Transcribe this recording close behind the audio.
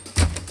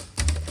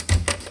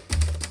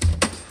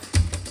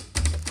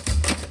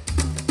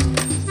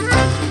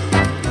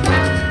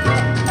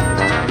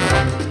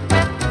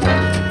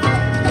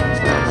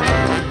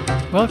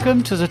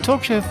Welcome to the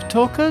Talk Show for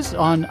Talkers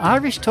on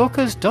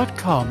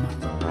irishtalkers.com.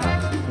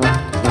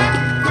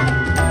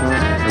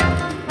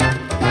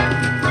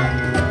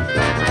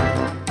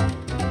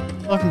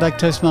 Welcome back,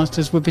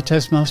 Toastmasters, would-be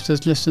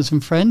Toastmasters, listeners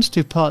and friends,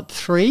 to part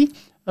 3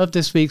 of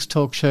this week's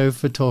Talk Show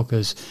for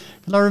Talkers.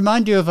 Can I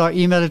remind you of our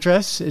email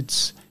address?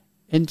 It's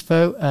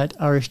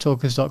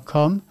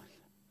info@irishtalkers.com.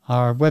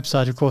 Our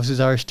website, of course, is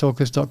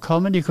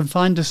irishtalkers.com, and you can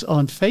find us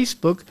on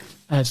Facebook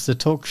as the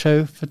Talk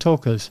Show for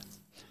Talkers.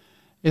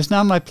 It's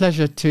now my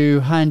pleasure to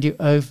hand you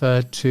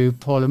over to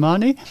Paul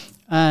Imani,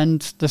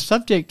 and the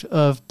subject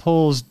of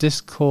Paul's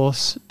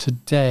discourse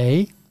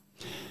today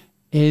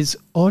is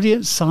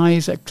audience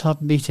size at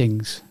club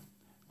meetings.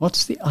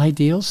 What's the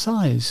ideal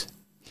size?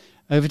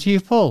 Over to you,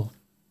 Paul.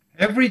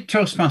 Every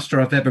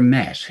Toastmaster I've ever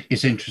met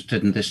is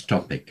interested in this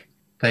topic.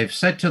 They've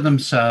said to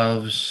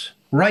themselves,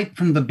 right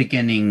from the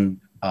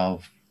beginning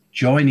of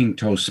joining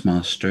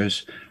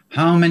Toastmasters,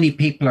 how many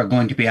people are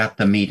going to be at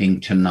the meeting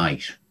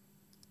tonight?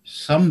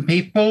 Some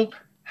people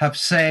have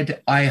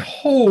said, I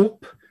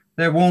hope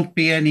there won't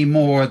be any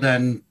more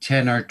than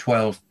 10 or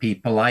 12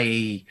 people.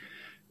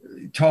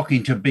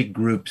 Talking to big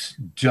groups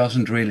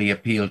doesn't really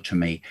appeal to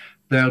me.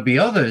 There'll be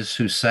others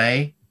who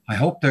say, I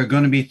hope there are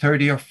going to be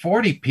 30 or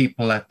 40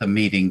 people at the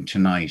meeting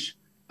tonight.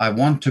 I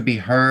want to be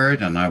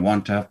heard and I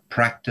want to have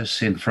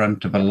practice in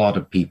front of a lot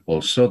of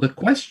people. So the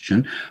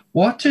question,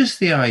 what is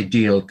the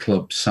ideal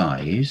club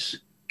size,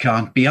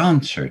 can't be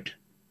answered.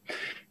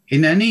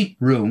 In any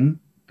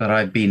room that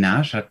I've been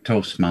at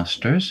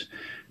Toastmasters,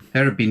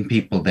 there have been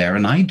people there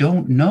and I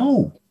don't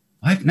know.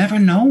 I've never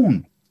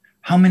known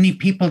how many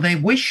people they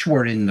wish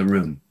were in the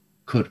room.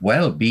 Could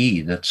well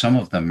be that some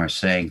of them are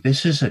saying,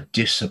 this is a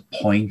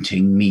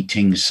disappointing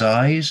meeting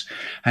size.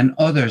 And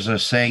others are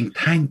saying,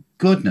 thank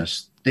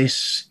goodness,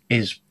 this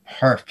is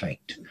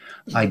perfect.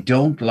 I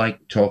don't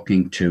like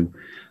talking to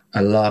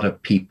a lot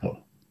of people.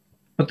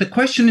 But the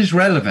question is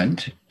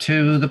relevant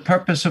to the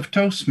purpose of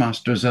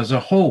Toastmasters as a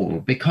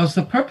whole, because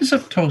the purpose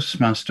of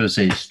Toastmasters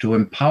is to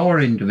empower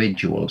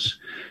individuals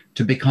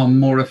to become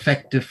more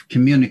effective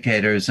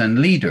communicators and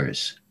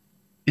leaders.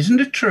 Isn't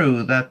it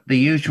true that the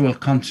usual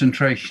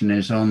concentration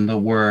is on the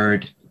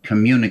word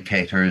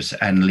communicators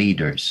and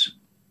leaders?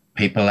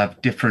 People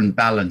have different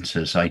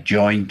balances. I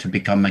joined to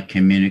become a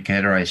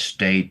communicator. I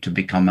stayed to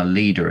become a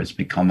leader. It's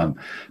become a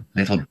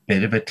little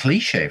bit of a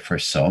cliche for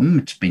some.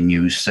 It's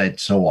been said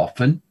so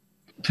often.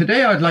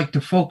 Today, I'd like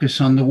to focus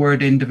on the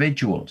word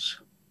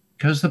individuals,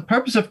 because the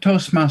purpose of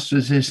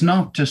Toastmasters is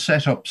not to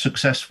set up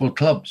successful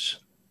clubs.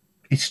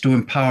 It's to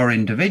empower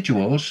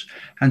individuals,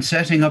 and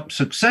setting up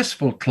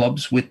successful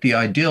clubs with the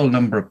ideal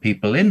number of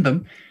people in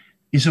them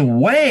is a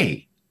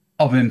way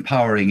of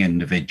empowering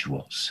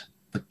individuals.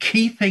 The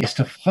key thing is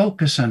to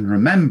focus and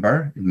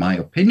remember, in my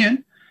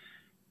opinion,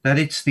 that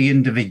it's the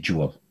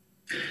individual.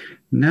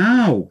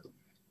 Now,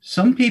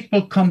 some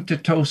people come to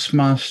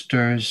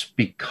Toastmasters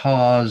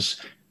because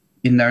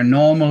in their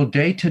normal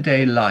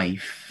day-to-day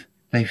life,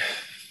 they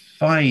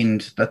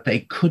find that they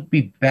could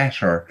be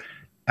better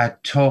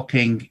at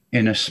talking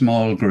in a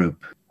small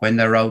group, when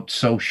they're out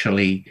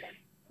socially,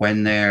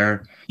 when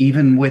they're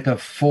even with a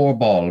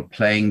 4-ball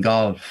playing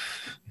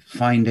golf.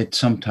 Find it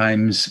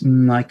sometimes,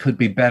 I could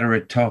be better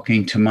at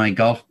talking to my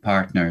golf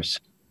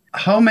partners.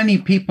 How many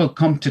people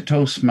come to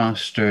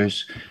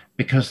Toastmasters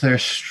because they're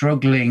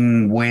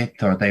struggling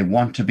with, or they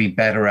want to be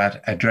better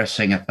at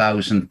addressing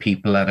 1,000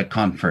 people at a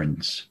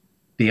conference?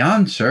 The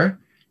answer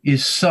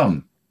is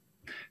some.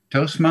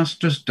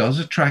 Toastmasters does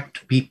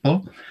attract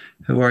people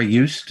who are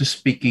used to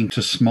speaking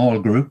to small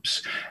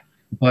groups,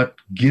 but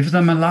give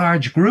them a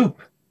large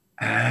group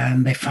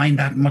and they find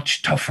that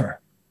much tougher.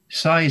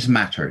 Size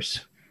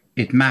matters.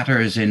 It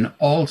matters in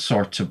all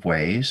sorts of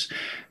ways,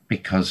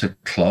 because a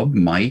club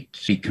might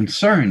be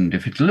concerned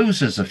if it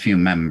loses a few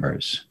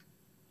members.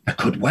 There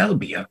could well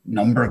be a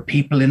number of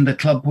people in the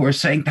club who are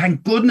saying,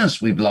 thank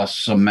goodness we've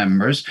lost some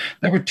members.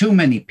 There were too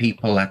many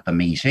people at the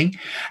meeting,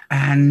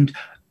 and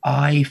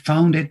I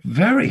found it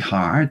very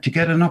hard to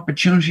get an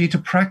opportunity to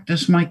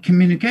practice my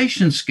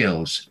communication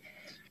skills.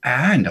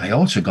 And I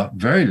also got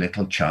very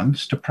little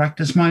chance to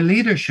practice my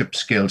leadership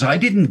skills. I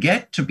didn't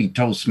get to be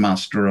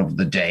Toastmaster of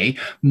the day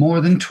more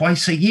than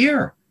twice a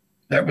year.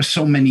 There were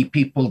so many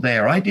people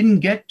there. I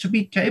didn't get to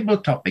be Table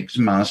Topics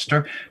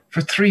Master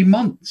for 3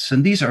 months.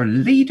 And these are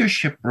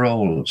leadership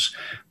roles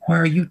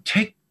where you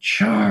take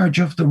charge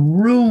of the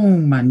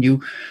room and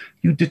you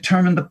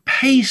determine the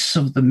pace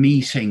of the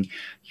meeting.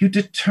 You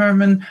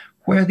determine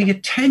where the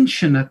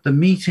attention at the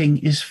meeting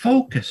is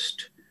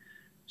focused.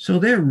 So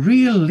they're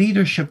real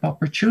leadership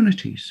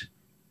opportunities.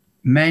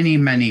 Many,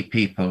 many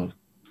people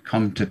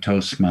come to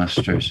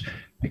Toastmasters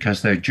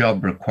because their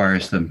job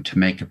requires them to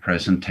make a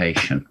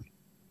presentation.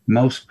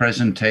 Most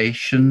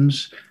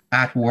presentations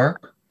at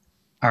work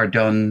are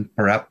done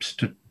perhaps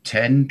to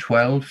 10,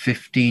 12,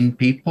 15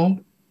 people.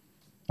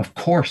 Of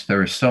course,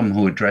 there are some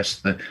who address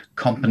the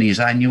company's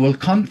annual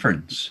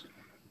conference.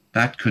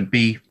 That could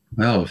be,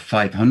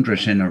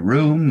 500 in a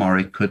room, or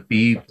it could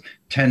be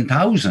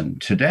 10,000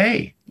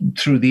 today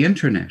through the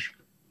internet.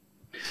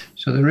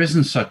 So there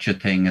isn't such a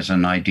thing as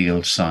an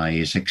ideal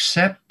size,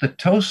 except the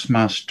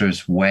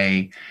Toastmasters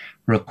way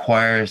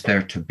requires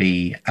there to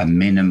be a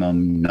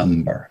minimum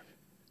number.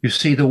 You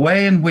see, the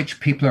way in which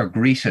people are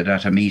greeted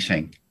at a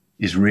meeting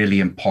is really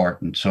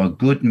important. So a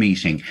good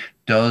meeting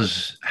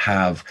does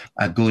have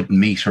a good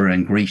meter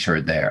and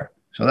greeter there.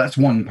 So that's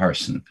one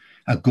person.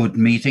 A good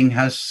meeting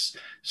has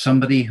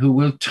somebody who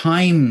will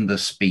time the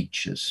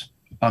speeches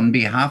on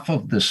behalf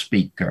of the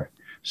speaker.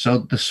 So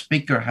the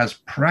speaker has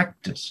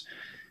practice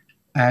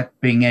at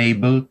being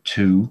able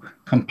to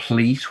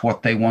complete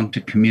what they want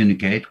to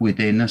communicate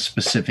within a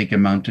specific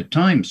amount of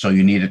time. So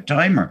you need a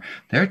timer.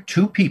 There are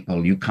two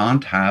people. You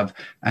can't have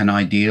an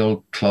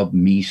ideal club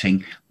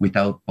meeting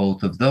without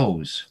both of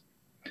those.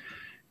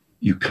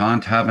 You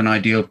can't have an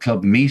ideal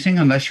club meeting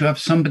unless you have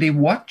somebody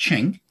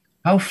watching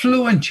how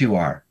fluent you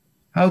are,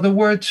 how the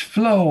words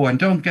flow and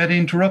don't get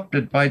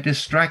interrupted by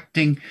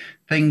distracting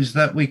things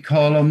that we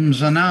call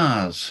ums and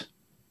ahs.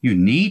 You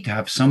need to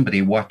have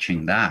somebody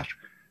watching that.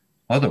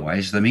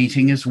 Otherwise, the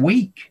meeting is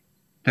weak.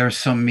 There are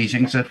some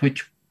meetings at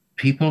which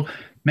people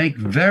make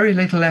very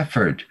little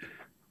effort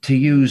to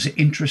use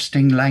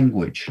interesting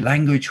language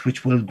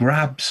which will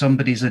grab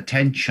somebody's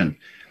attention,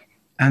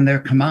 and their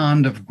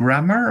command of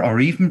grammar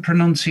or even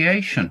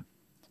pronunciation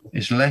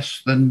is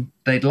less than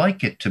they'd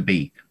like it to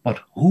be. But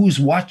who's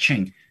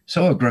watching?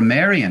 So a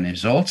grammarian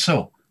is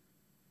also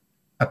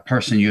a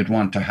person you'd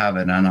want to have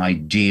in an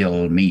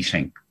ideal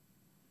meeting.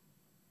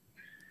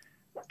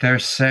 There are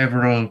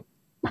several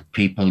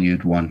people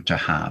you'd want to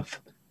have.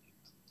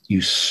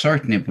 You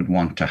certainly would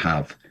want to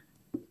have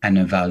an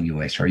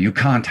evaluator. You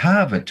can't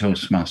have a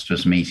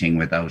Toastmasters meeting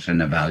without an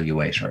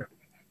evaluator.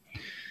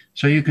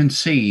 So you can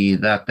see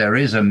that there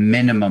is a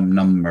minimum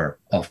number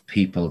of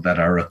people that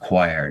are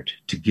required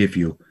to give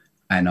you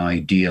an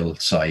ideal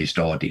sized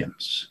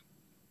audience.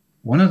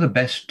 One of the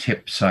best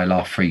tips I'll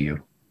offer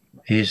you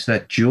is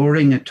that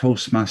during a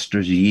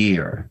Toastmasters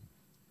year,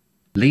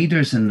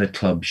 leaders in the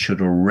club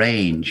should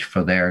arrange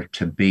for there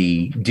to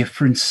be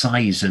different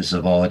sizes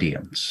of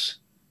audience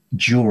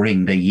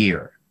during the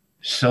year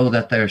so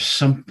that there's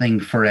something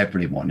for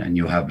everyone. And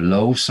you have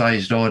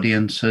low-sized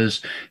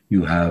audiences,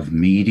 you have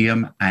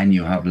medium, and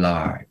you have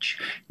large.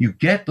 You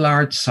get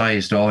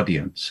large-sized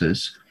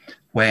audiences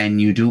when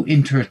you do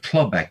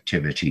inter-club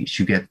activities.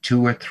 You get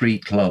 2 or 3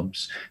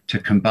 clubs to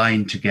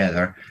combine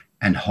together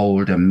and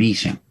hold a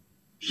meeting.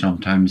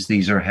 Sometimes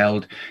these are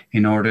held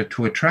in order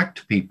to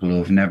attract people who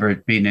have never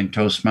been in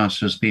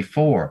Toastmasters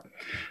before.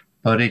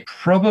 But it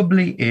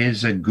probably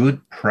is a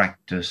good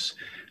practice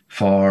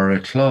for a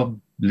club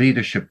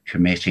leadership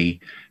committee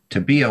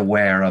to be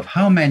aware of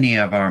how many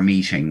of our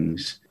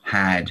meetings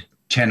had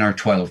 10 or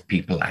 12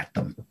 people at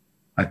them.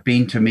 I've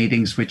been to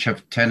meetings which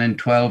have 10 and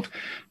 12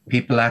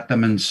 people at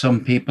them, and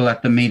some people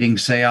at the meeting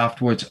say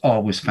afterwards, "Oh,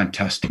 it was a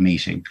fantastic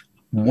meeting.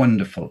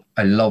 Wonderful.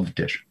 I loved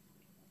it."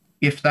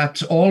 If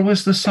that's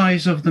always the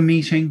size of the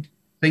meeting,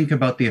 think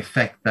about the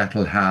effect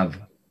that'll have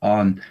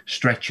on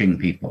stretching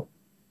people.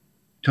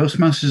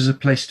 Toastmasters is a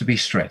place to be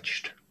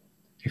stretched.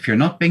 If you're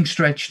not being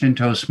stretched in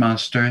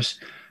Toastmasters,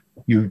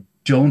 you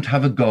don't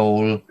have a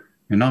goal,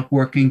 you're not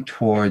working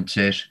towards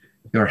it,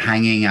 you're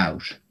hanging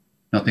out.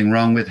 Nothing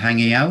wrong with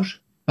hanging out,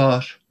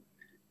 but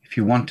if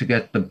you want to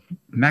get the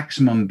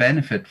maximum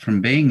benefit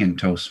from being in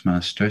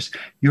Toastmasters,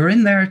 you're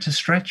in there to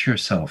stretch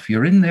yourself.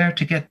 You're in there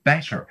to get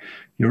better.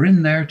 You're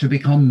in there to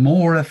become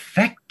more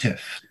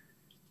effective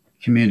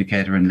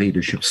communicator and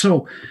leadership.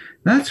 So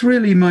that's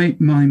really my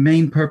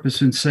main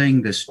purpose in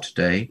saying this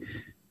today,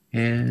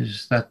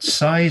 is that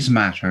size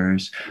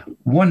matters.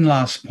 One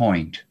last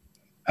point.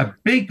 A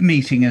big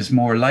meeting is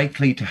more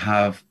likely to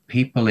have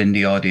people in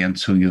the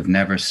audience who you've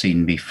never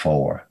seen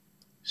before.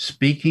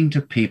 Speaking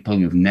to people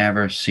you've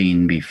never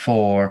seen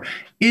before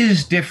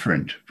is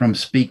different from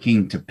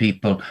speaking to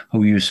people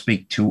who you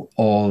speak to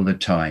all the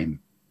time.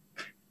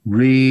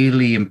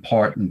 Really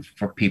important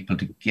for people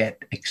to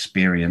get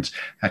experience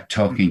at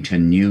talking to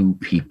new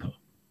people.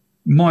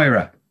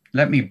 Moira,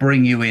 let me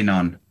bring you in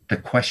on the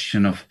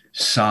question of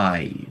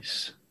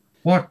size.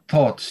 What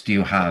thoughts do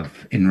you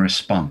have in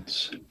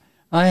response?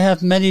 I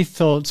have many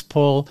thoughts,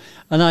 Paul,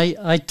 and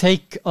I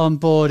take on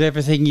board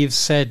everything you've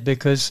said,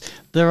 because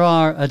there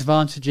are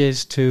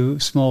advantages to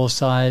small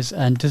size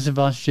and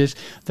disadvantages.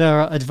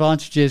 There are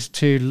advantages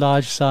to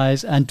large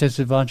size and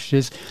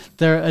disadvantages.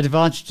 There are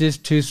advantages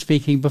to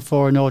speaking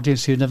before an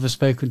audience you've never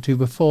spoken to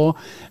before,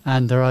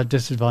 and there are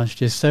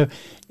disadvantages. So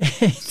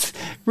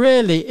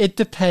it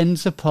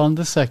depends upon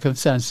the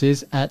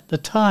circumstances at the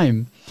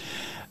time.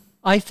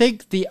 I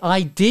think the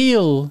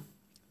ideal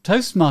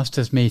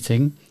Toastmasters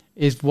meeting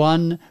is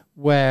one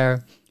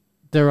where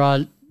there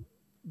are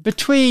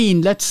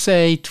between, let's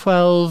say,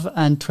 12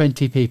 and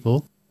 20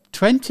 people.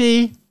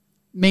 20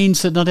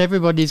 means that not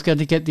everybody is going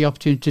to get the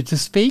opportunity to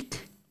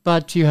speak,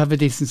 but you have a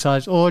decent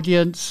sized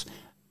audience.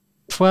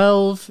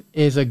 12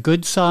 is a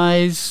good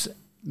size.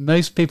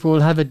 Most people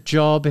will have a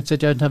job. If they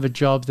don't have a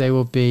job, they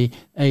will be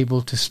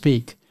able to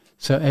speak.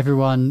 So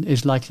everyone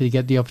is likely to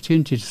get the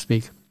opportunity to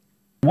speak.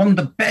 One of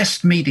the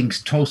best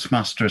meetings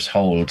Toastmasters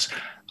holds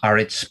are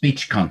its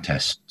speech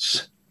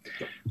contests.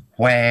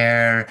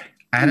 where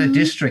at a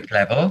district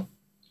level,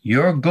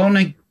 you're going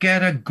to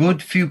get a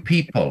good few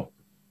people.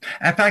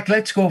 In fact,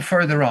 let's go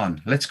further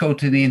on. Let's go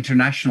to the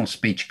international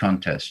speech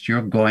contest.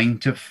 You're going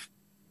to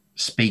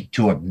speak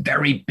to a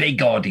very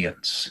big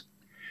audience.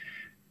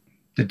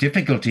 The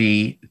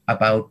difficulty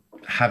about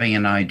having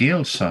an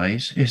ideal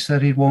size is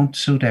that it won't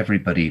suit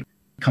everybody.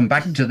 Come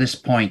back to this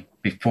point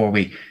before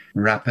we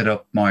wrap it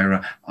up,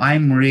 Moira.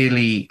 I'm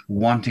really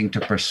wanting to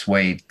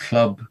persuade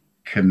club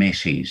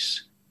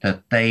committees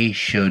that they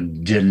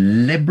should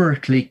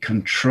deliberately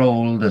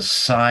control the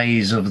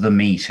size of the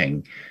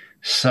meeting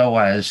so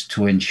as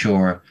to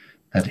ensure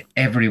that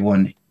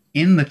everyone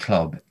in the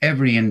club,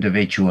 every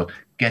individual,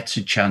 gets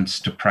a chance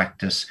to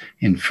practice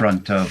in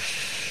front of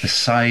the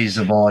size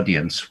of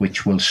audience,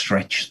 which will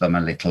stretch them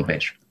a little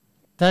bit.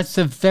 That's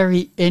a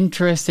very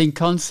interesting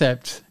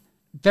concept.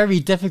 Very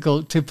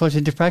difficult to put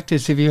into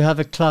practice if you have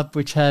a club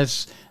which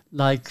has,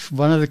 like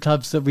one of the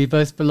clubs that we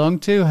both belong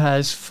to,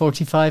 has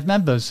 45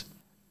 members.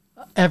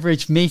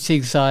 Average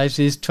meeting size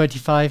is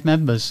 25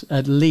 members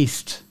at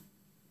least.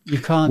 You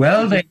can't.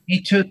 Well, they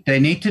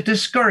need to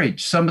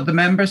discourage some of the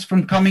members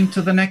from coming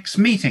to the next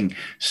meeting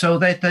so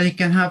that they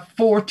can have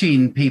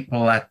 14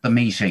 people at the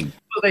meeting.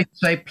 So they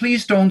say,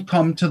 please don't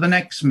come to the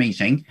next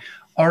meeting,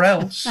 or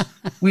else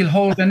we'll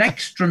hold an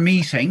extra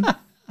meeting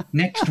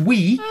next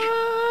week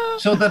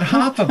so that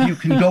half of you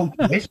can go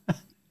to it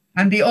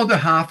and the other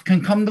half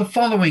can come the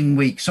following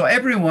week. So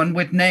everyone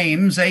with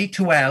names A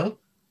to L,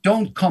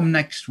 don't come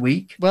next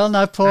week. Well,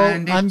 now,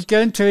 Paul, I'm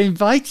going to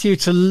invite you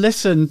to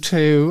listen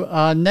to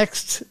our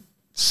next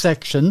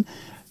section,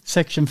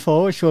 section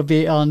 4, which will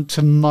be on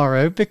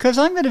tomorrow, because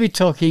I'm going to be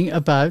talking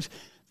about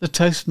the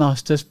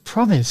Toastmasters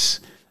promise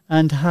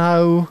and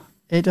how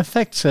it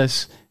affects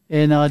us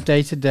in our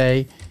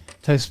day-to-day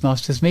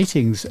Toastmasters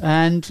meetings.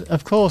 And,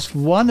 of course,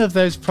 one of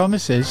those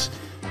promises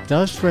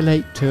does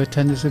relate to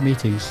attendance of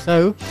meetings.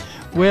 So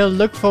we'll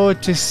look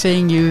forward to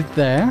seeing you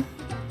there.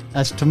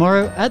 As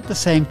tomorrow at the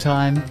same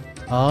time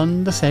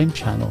on the same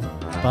channel.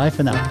 Bye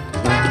for now.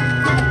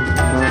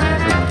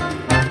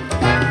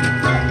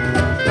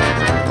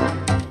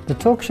 The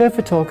Talk Show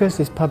for Talkers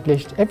is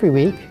published every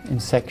week in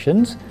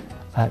sections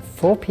at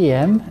 4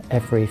 p.m.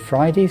 every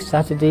Friday,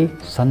 Saturday,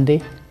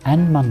 Sunday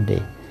and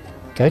Monday.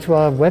 Go to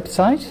our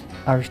website,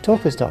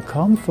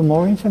 irishtalkers.com, for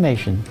more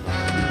information.